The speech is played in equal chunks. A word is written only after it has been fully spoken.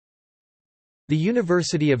The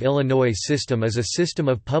University of Illinois system is a system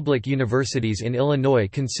of public universities in Illinois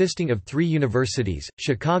consisting of 3 universities,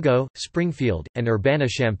 Chicago, Springfield, and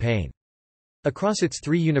Urbana-Champaign. Across its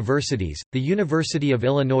 3 universities, the University of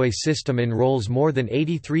Illinois system enrolls more than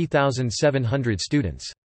 83,700 students.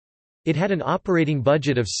 It had an operating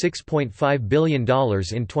budget of $6.5 billion in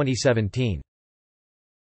 2017.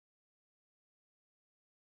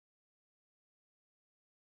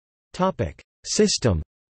 System.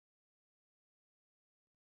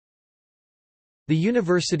 The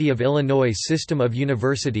University of Illinois system of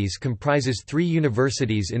universities comprises 3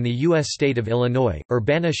 universities in the U.S. state of Illinois,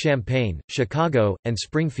 Urbana-Champaign, Chicago, and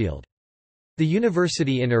Springfield. The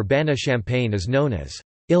university in Urbana-Champaign is known as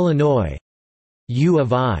Illinois U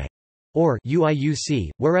of I or UIUC,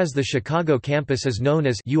 whereas the Chicago campus is known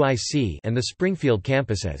as UIC and the Springfield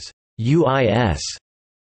campus as UIS.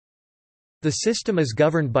 The system is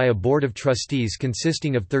governed by a board of trustees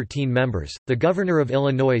consisting of 13 members. The governor of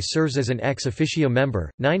Illinois serves as an ex officio member,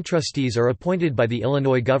 9 trustees are appointed by the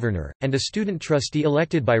Illinois governor, and a student trustee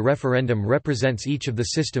elected by referendum represents each of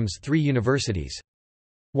the system's 3 universities.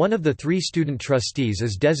 One of the 3 student trustees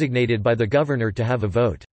is designated by the governor to have a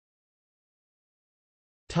vote.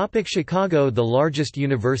 Chicago. The largest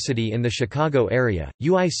university in the Chicago area,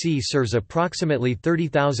 UIC serves approximately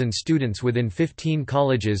 30,000 students within 15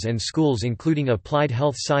 colleges and schools including applied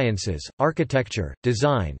health sciences, architecture,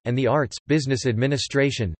 design, and the arts, business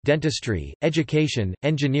administration, dentistry, education,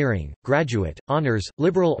 engineering, graduate, honors,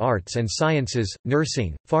 liberal arts and sciences,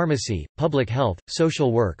 nursing, pharmacy, public health,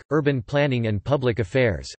 social work, urban planning and public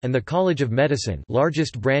affairs, and the College of Medicine,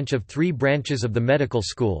 largest branch of 3 branches of the medical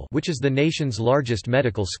school, which is the nation's largest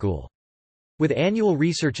medical school. With annual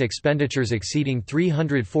research expenditures exceeding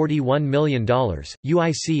 $341 million,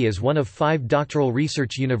 UIC is one of 5 doctoral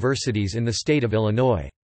research universities in the state of Illinois.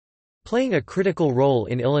 Playing a critical role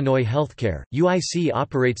in Illinois healthcare, UIC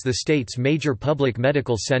operates the state's major public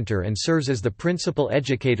medical center and serves as the principal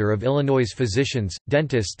educator of Illinois' physicians,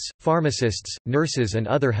 dentists, pharmacists, nurses and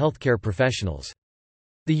other healthcare professionals.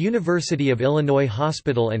 The University of Illinois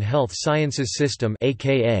Hospital and Health Sciences System,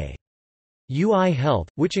 aka UI Health,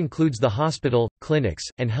 which includes the hospital, clinics,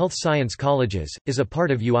 and health science colleges, is a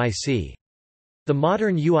part of UIC. The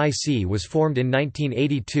modern UIC was formed in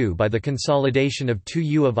 1982 by the consolidation of 2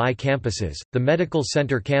 U of I campuses, the Medical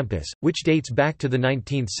Center campus, which dates back to the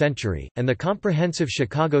 19th century, and the comprehensive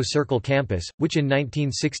Chicago Circle campus, which in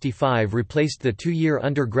 1965 replaced the 2-year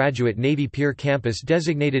undergraduate Navy Pier campus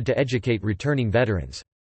designated to educate returning veterans.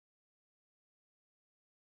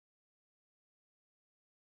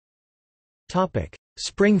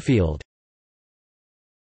 Springfield.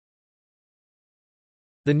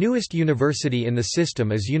 The newest university in the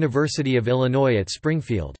system is University of Illinois at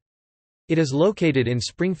Springfield. It is located in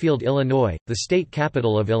Springfield, Illinois, the state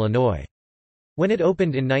capital of Illinois. When it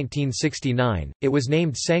opened in 1969, it was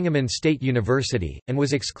named Sangamon State University, and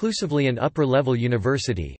was exclusively an upper-level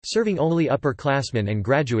university, serving only upperclassmen and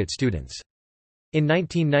graduate students. In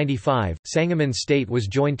 1995, Sangamon State was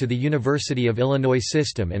joined to the University of Illinois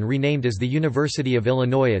system and renamed as the University of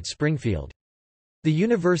Illinois at Springfield. The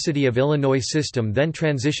University of Illinois system then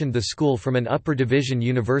transitioned the school from an upper division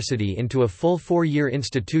university into a full 4-year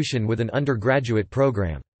institution with an undergraduate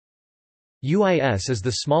program. UIS is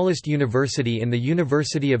the smallest university in the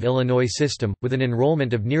University of Illinois system, with an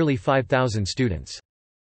enrollment of nearly 5,000 students.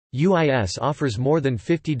 UIS offers more than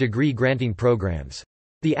 50 degree granting programs.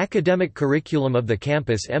 The academic curriculum of the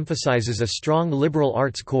campus emphasizes a strong liberal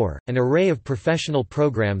arts core, an array of professional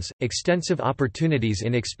programs, extensive opportunities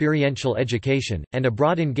in experiential education, and a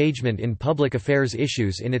broad engagement in public affairs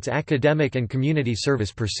issues in its academic and community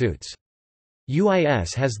service pursuits.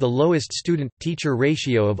 UIS has the lowest student-teacher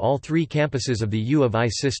ratio of all 3 campuses of the U of I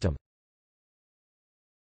system.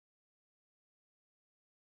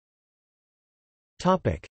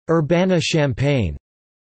 Urbana-Champaign.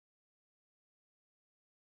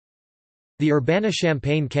 The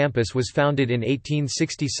Urbana-Champaign campus was founded in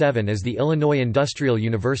 1867 as the Illinois Industrial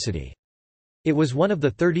University. It was one of the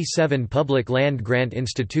 37 public land-grant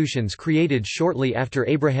institutions created shortly after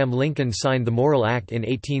Abraham Lincoln signed the Morrill Act in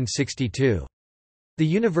 1862. The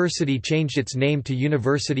university changed its name to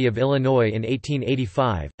University of Illinois in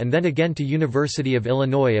 1885, and then again to University of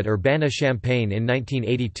Illinois at Urbana-Champaign in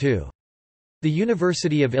 1982. The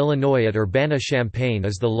University of Illinois at Urbana-Champaign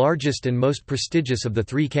is the largest and most prestigious of the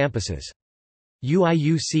 3 campuses.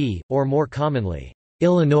 UIUC, or more commonly,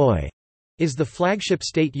 Illinois, is the flagship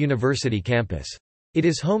state university campus. It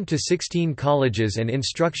is home to 16 colleges and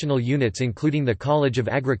instructional units including the College of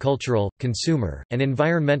Agricultural, Consumer, and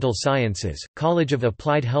Environmental Sciences, College of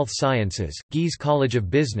Applied Health Sciences, Gies College of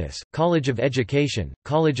Business, College of Education,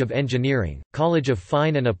 College of Engineering, College of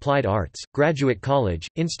Fine and Applied Arts, Graduate College,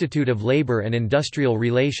 Institute of Labor and Industrial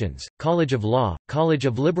Relations, College of Law, College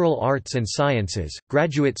of Liberal Arts and Sciences,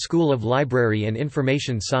 Graduate School of Library and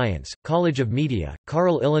Information Science, College of Media,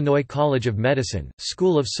 Carle Illinois College of Medicine,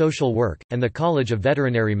 School of Social Work, and the College of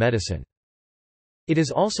Veterinary Medicine. It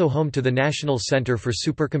is also home to the National Center for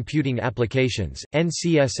Supercomputing Applications,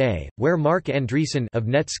 NCSA, where Mark Andreessen of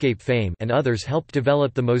Netscape fame and others helped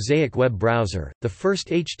develop the Mosaic web browser, the first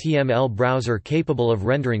HTML browser capable of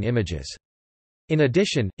rendering images. In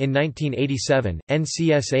addition, in 1987,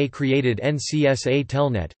 NCSA created NCSA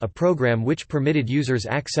Telnet, a program which permitted users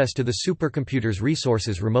access to the supercomputer's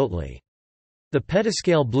resources remotely. The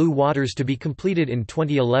petascale Blue Waters to be completed in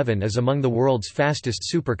 2011 is among the world's fastest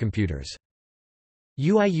supercomputers.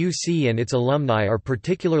 UIUC and its alumni are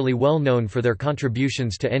particularly well known for their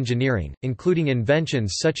contributions to engineering, including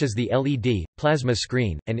inventions such as the LED, plasma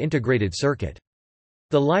screen, and integrated circuit.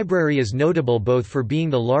 The library is notable both for being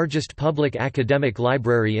the largest public academic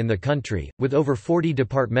library in the country, with over 40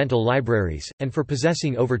 departmental libraries, and for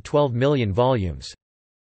possessing over 12 million volumes.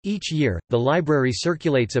 Each year, the library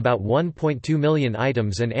circulates about 1.2 million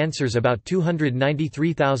items and answers about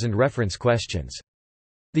 293,000 reference questions.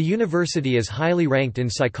 The university is highly ranked in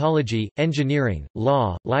psychology, engineering,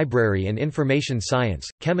 law, library and information science,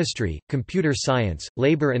 chemistry, computer science,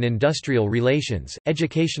 labor and industrial relations,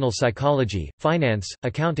 educational psychology, finance,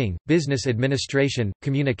 accounting, business administration,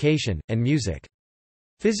 communication, and music.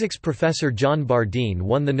 Physics professor John Bardeen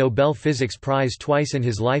won the Nobel Physics Prize twice in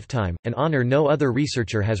his lifetime, an honor no other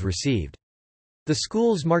researcher has received. The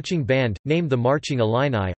school's marching band, named the Marching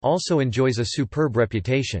Illini, also enjoys a superb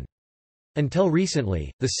reputation. Until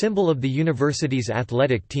recently, the symbol of the university's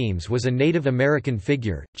athletic teams was a Native American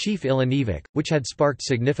figure, Chief Illiniwek, which had sparked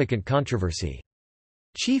significant controversy.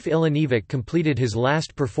 Chief Illiniwek completed his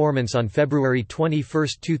last performance on February 21,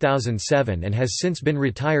 2007 and has since been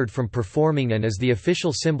retired from performing and is the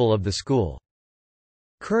official symbol of the school.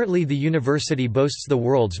 Currently the university boasts the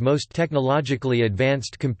world's most technologically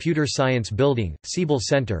advanced computer science building, Siebel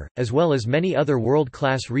Center, as well as many other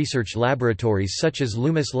world-class research laboratories such as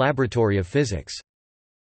Loomis Laboratory of Physics.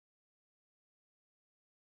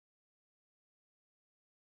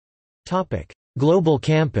 Global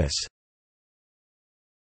campus.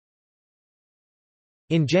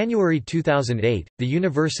 In January 2008, the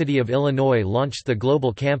University of Illinois launched the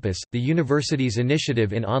Global Campus, the university's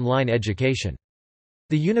initiative in online education.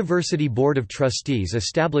 The University Board of Trustees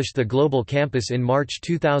established the Global Campus in March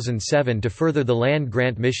 2007 to further the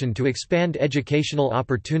land-grant mission to expand educational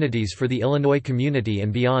opportunities for the Illinois community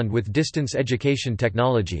and beyond with distance education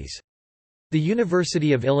technologies. The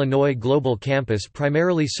University of Illinois Global Campus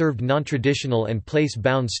primarily served non-traditional and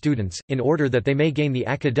place-bound students, in order that they may gain the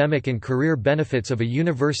academic and career benefits of a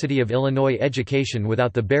University of Illinois education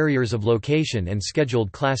without the barriers of location and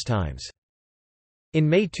scheduled class times. In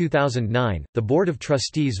May 2009, the Board of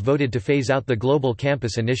Trustees voted to phase out the Global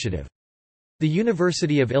Campus initiative. The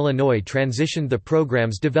University of Illinois transitioned the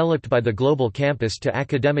programs developed by the Global Campus to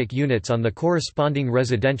academic units on the corresponding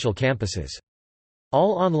residential campuses.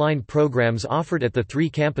 All online programs offered at the three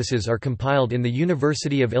campuses are compiled in the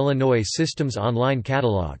University of Illinois Systems Online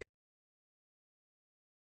Catalog.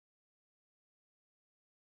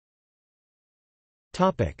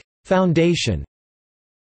 Foundation.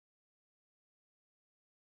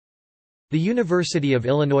 The University of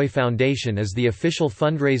Illinois Foundation is the official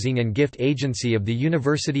fundraising and gift agency of the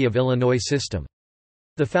University of Illinois system.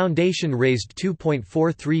 The foundation raised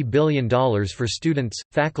 $2.43 billion for students,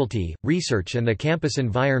 faculty, research and the campus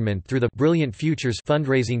environment through the Brilliant Futures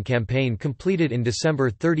fundraising campaign completed in December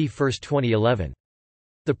 31, 2011.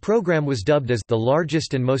 The program was dubbed as the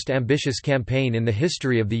largest and most ambitious campaign in the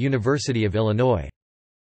history of the University of Illinois.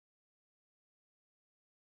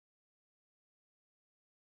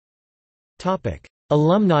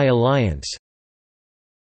 Alumni Alliance.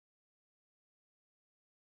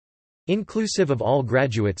 Inclusive of all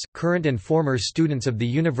graduates, current and former students of the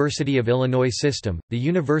University of Illinois system, the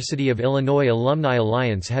University of Illinois Alumni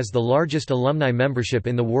Alliance has the largest alumni membership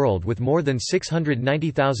in the world with more than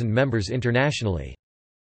 690,000 members internationally.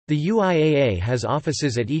 The UIAA has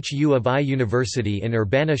offices at each U of I university in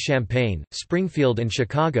Urbana, Champaign, Springfield and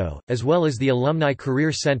Chicago, as well as the Alumni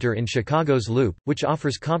Career Center in Chicago's Loop, which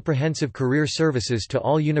offers comprehensive career services to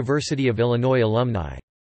all University of Illinois alumni.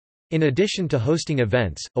 In addition to hosting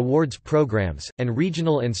events, awards programs, and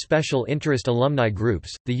regional and special interest alumni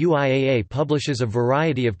groups, the UIAA publishes a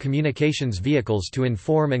variety of communications vehicles to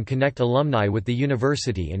inform and connect alumni with the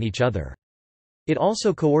university and each other. It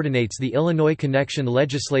also coordinates the Illinois Connection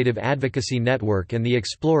Legislative Advocacy Network and the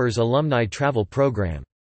Explorers Alumni Travel Program.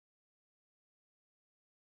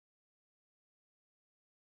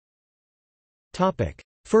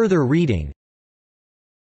 Further reading.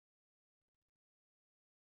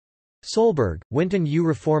 Solberg, Winton U.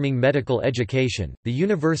 Reforming Medical Education, The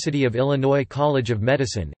University of Illinois College of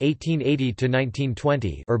Medicine,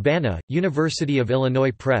 1880–1920 Urbana, University of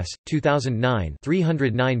Illinois Press, 2009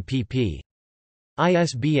 309 pp.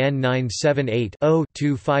 ISBN 978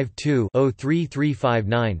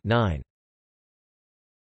 0-252-03359-9.